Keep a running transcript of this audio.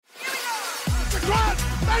the cross.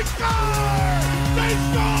 They score! They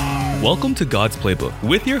score! Welcome to God's Playbook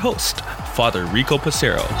with your host, Father Rico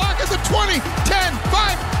Passero. Lock is a 20, 10,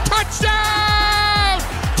 5, touchdown!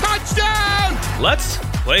 Touchdown! Let's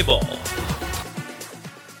play ball.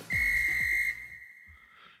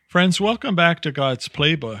 Friends, welcome back to God's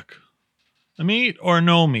Playbook. Meat or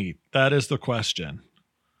no meat? That is the question.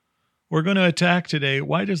 We're going to attack today,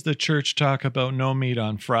 why does the church talk about no meat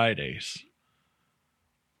on Fridays?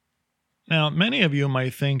 Now, many of you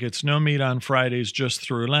might think it's no meat on Fridays just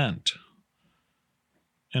through Lent.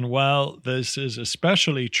 And while this is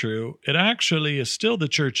especially true, it actually is still the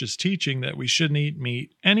church's teaching that we shouldn't eat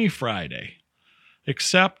meat any Friday,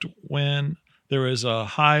 except when there is a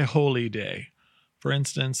high holy day. For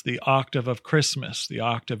instance, the octave of Christmas, the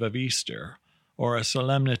octave of Easter, or a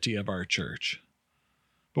solemnity of our church.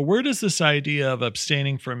 But where does this idea of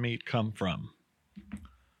abstaining from meat come from?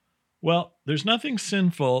 Well, there's nothing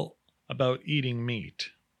sinful about eating meat.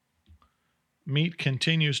 Meat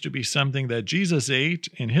continues to be something that Jesus ate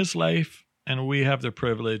in his life, and we have the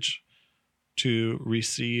privilege to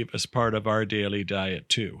receive as part of our daily diet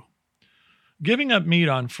too. Giving up meat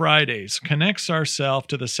on Fridays connects ourselves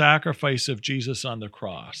to the sacrifice of Jesus on the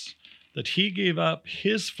cross, that he gave up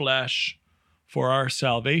his flesh for our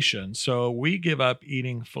salvation. So we give up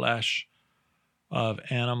eating flesh of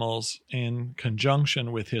animals in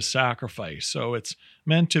conjunction with his sacrifice. So it's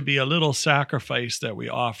meant to be a little sacrifice that we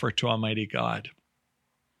offer to Almighty God.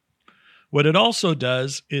 What it also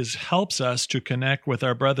does is helps us to connect with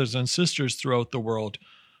our brothers and sisters throughout the world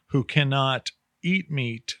who cannot eat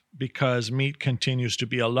meat because meat continues to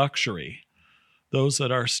be a luxury. Those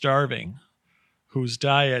that are starving, whose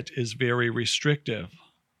diet is very restrictive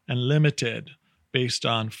and limited based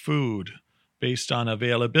on food, based on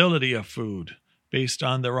availability of food, based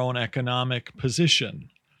on their own economic position.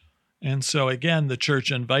 And so again, the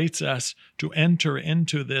church invites us to enter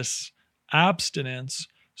into this abstinence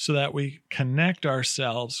so that we connect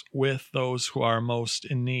ourselves with those who are most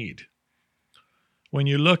in need. When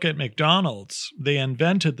you look at McDonald's, they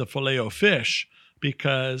invented the Filet-O-Fish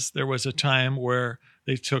because there was a time where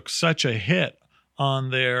they took such a hit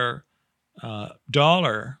on their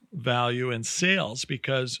dollar value in sales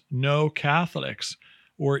because no Catholics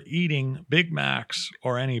were eating Big Macs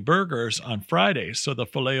or any burgers on Fridays. So the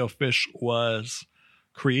Filet-O-Fish was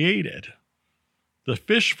created. The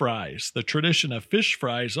fish fries, the tradition of fish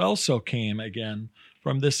fries also came again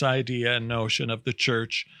from this idea and notion of the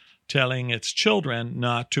church telling its children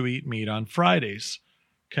not to eat meat on Fridays,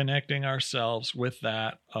 connecting ourselves with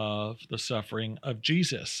that of the suffering of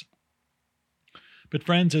Jesus. But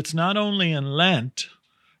friends, it's not only in Lent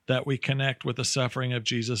that we connect with the suffering of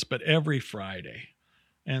Jesus, but every Friday.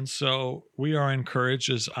 And so we are encouraged,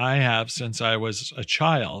 as I have since I was a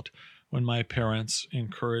child, when my parents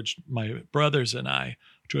encouraged my brothers and I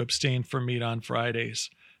to abstain from meat on Fridays,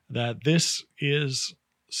 that this is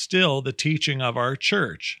still the teaching of our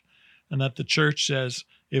church, and that the church says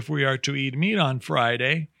if we are to eat meat on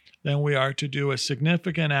Friday, then we are to do a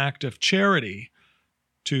significant act of charity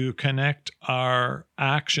to connect our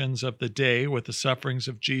actions of the day with the sufferings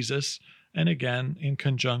of Jesus, and again, in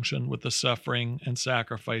conjunction with the suffering and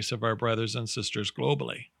sacrifice of our brothers and sisters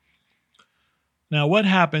globally. Now, what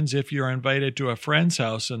happens if you're invited to a friend's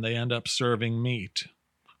house and they end up serving meat,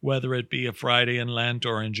 whether it be a Friday in Lent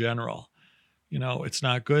or in general? You know, it's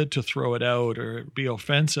not good to throw it out or be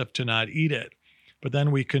offensive to not eat it. But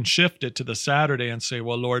then we can shift it to the Saturday and say,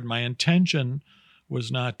 well, Lord, my intention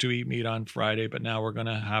was not to eat meat on Friday, but now we're going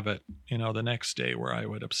to have it, the next day where I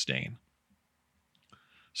would abstain.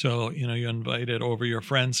 So, you invited over your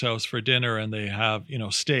friend's house for dinner and they have,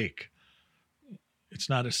 steak. It's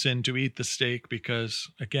not a sin to eat the steak because,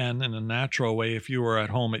 again, in a natural way, if you were at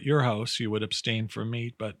home at your house, you would abstain from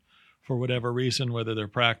meat. But for whatever reason, whether they're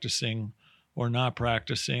practicing or not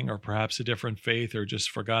practicing, or perhaps a different faith, or just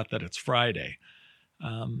forgot that it's Friday,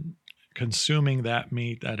 consuming that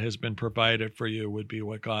meat that has been provided for you would be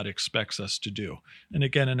what God expects us to do. And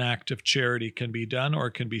again, an act of charity can be done or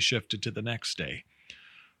it can be shifted to the next day.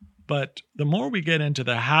 But the more we get into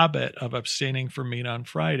the habit of abstaining from meat on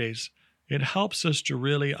Fridays, it helps us to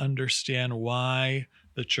really understand why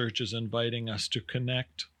the church is inviting us to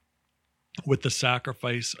connect with the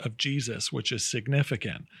sacrifice of Jesus, which is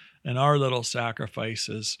significant. And our little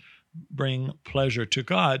sacrifices bring pleasure to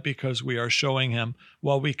God because we are showing him,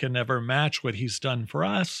 while we can never match what he's done for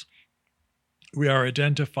us, we are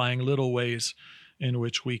identifying little ways in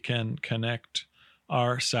which we can connect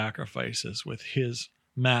our sacrifices with his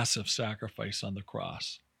massive sacrifice on the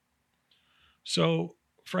cross. So,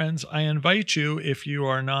 friends, I invite you, if you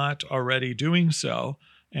are not already doing so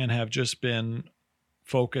and have just been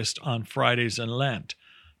focused on Fridays in Lent,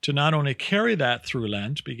 to not only carry that through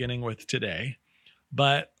Lent, beginning with today,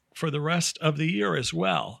 but for the rest of the year as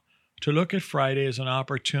well, to look at Friday as an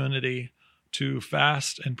opportunity to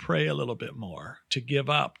fast and pray a little bit more, to give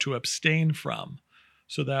up, to abstain from,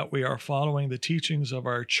 so that we are following the teachings of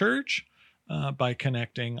our church by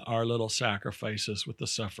connecting our little sacrifices with the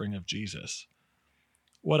suffering of Jesus.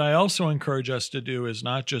 What I also encourage us to do is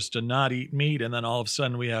not just to not eat meat and then all of a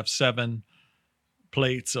sudden we have 7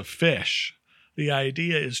 plates of fish. The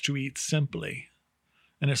idea is to eat simply.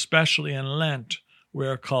 And especially in Lent,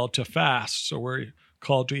 we're called to fast, so we're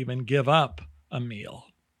called to even give up a meal.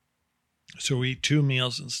 So we eat 2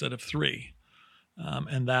 meals instead of 3.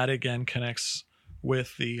 And that again connects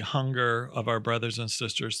with the hunger of our brothers and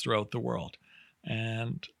sisters throughout the world.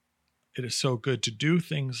 And it is so good to do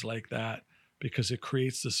things like that because it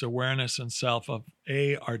creates this awareness in self of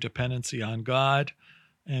A, our dependency on God,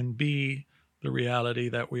 and B, the reality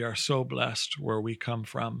that we are so blessed where we come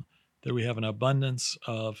from, that we have an abundance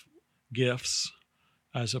of gifts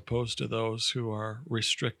as opposed to those who are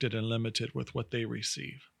restricted and limited with what they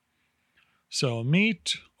receive. So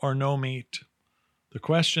meat or no meat, the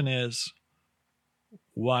question is,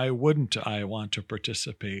 why wouldn't I want to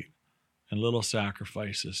participate in little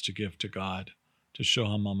sacrifices to give to God, to show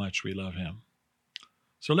him how much we love him?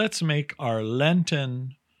 So let's make our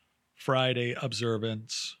Lenten Friday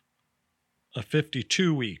observance a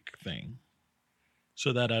 52-week thing,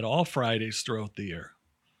 so that at all Fridays throughout the year,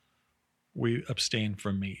 we abstain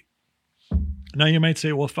from meat. Now you might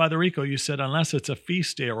say, well, Father Rico, you said unless it's a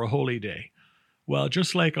feast day or a holy day. Well,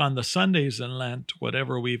 just like on the Sundays in Lent,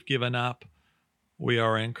 whatever we've given up, we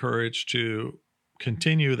are encouraged to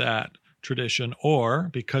continue that tradition, or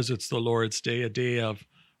because it's the Lord's Day, a day of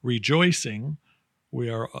rejoicing, we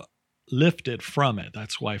are lifted from it.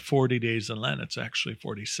 That's why 40 days in Lent, it's actually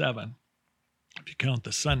 47, if you count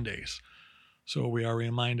the Sundays. So we are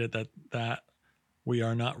reminded that we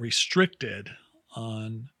are not restricted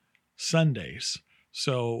on Sundays.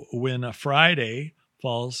 So when a Friday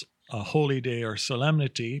falls a holy day or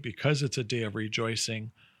solemnity, because it's a day of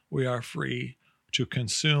rejoicing, we are free to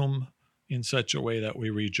consume in such a way that we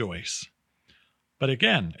rejoice. But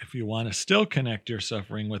again, if you want to still connect your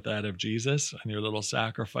suffering with that of Jesus and your little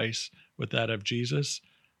sacrifice with that of Jesus,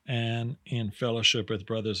 and in fellowship with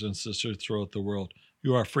brothers and sisters throughout the world,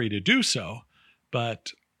 you are free to do so.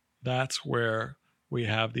 But that's where we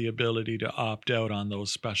have the ability to opt out on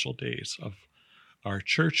those special days of our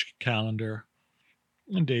church calendar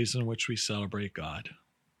and days in which we celebrate God.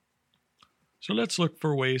 So let's look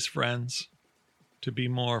for ways, friends, to be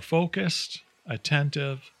more focused,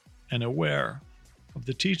 attentive, and aware of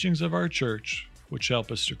the teachings of our church, which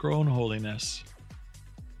help us to grow in holiness,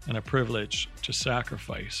 and a privilege to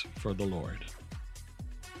sacrifice for the Lord.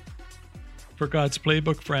 For God's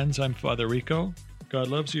Playbook, friends, I'm Father Rico. God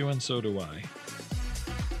loves you, and so do I.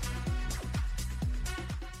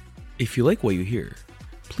 If you like what you hear,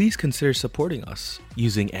 please consider supporting us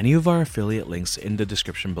using any of our affiliate links in the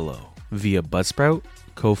description below via Buzzsprout,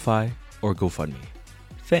 Ko-Fi, or GoFundMe.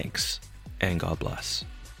 Thanks, and God bless.